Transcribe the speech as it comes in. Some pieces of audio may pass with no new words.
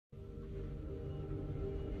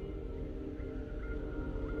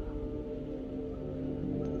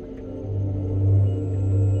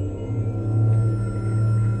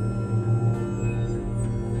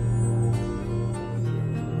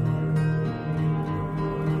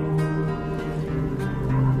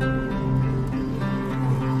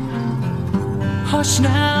Hush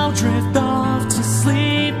now, drift off to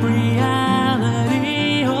sleep.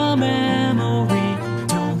 Reality or memory,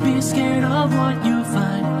 don't be scared of what you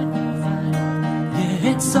find.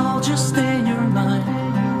 Yeah, it's all just in your mind.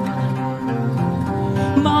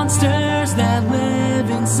 Monsters that live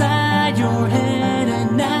inside your head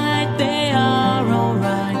at night, they are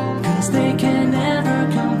alright, 'cause they can never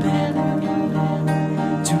compare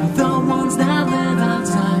to the ones that live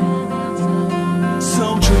outside.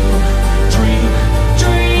 So dream, dream,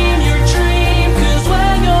 dream your dream, 'cause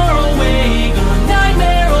when you're awake, a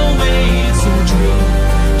nightmare awaits. So dream,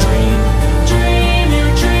 dream, dream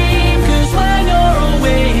your dream, 'cause when you're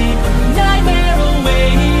awake, a nightmare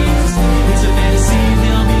awaits. It's a fantasy,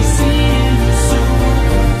 they'll be seeing you soon.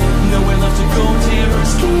 Nowhere left to go,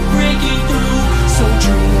 terrors keep breaking through. So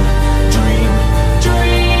dream, dream,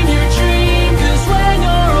 dream your dream, 'cause when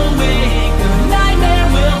you're awake, the nightmare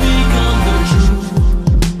will become the truth.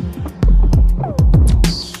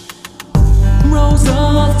 Rows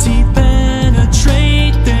of teeth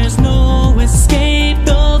penetrate, there's no escape,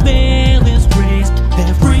 the veil is raised,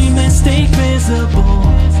 every mistake visible.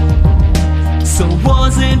 So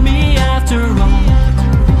was it me after all?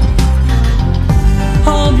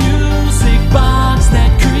 A music box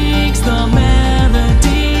that creaks, the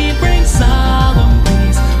melody brings solemn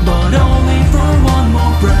peace, but only for one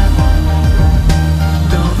more breath,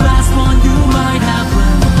 the last one you might have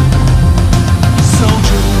left. So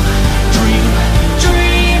dream, dream,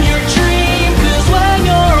 dream your dream, 'cause when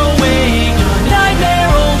you're awake, a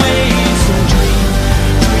nightmare awaits. So dream,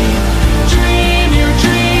 dream, dream your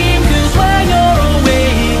dream, 'cause when you're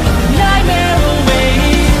awake, a nightmare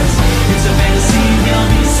awaits. It's a fantasy, they'll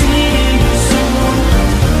be seeing you soon.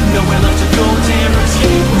 Nowhere left to go, terrors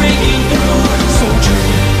keep breaking through. So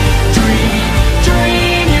dream, dream,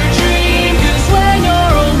 dream your dream, 'cause when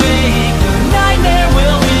you're awake, the nightmare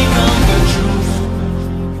will become the truth.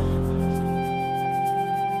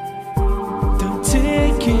 The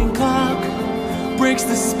ticking clock breaks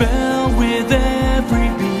the spell with every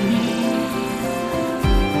beat.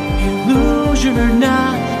 Illusion or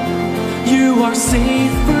not, you are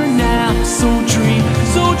safe for now. So dream.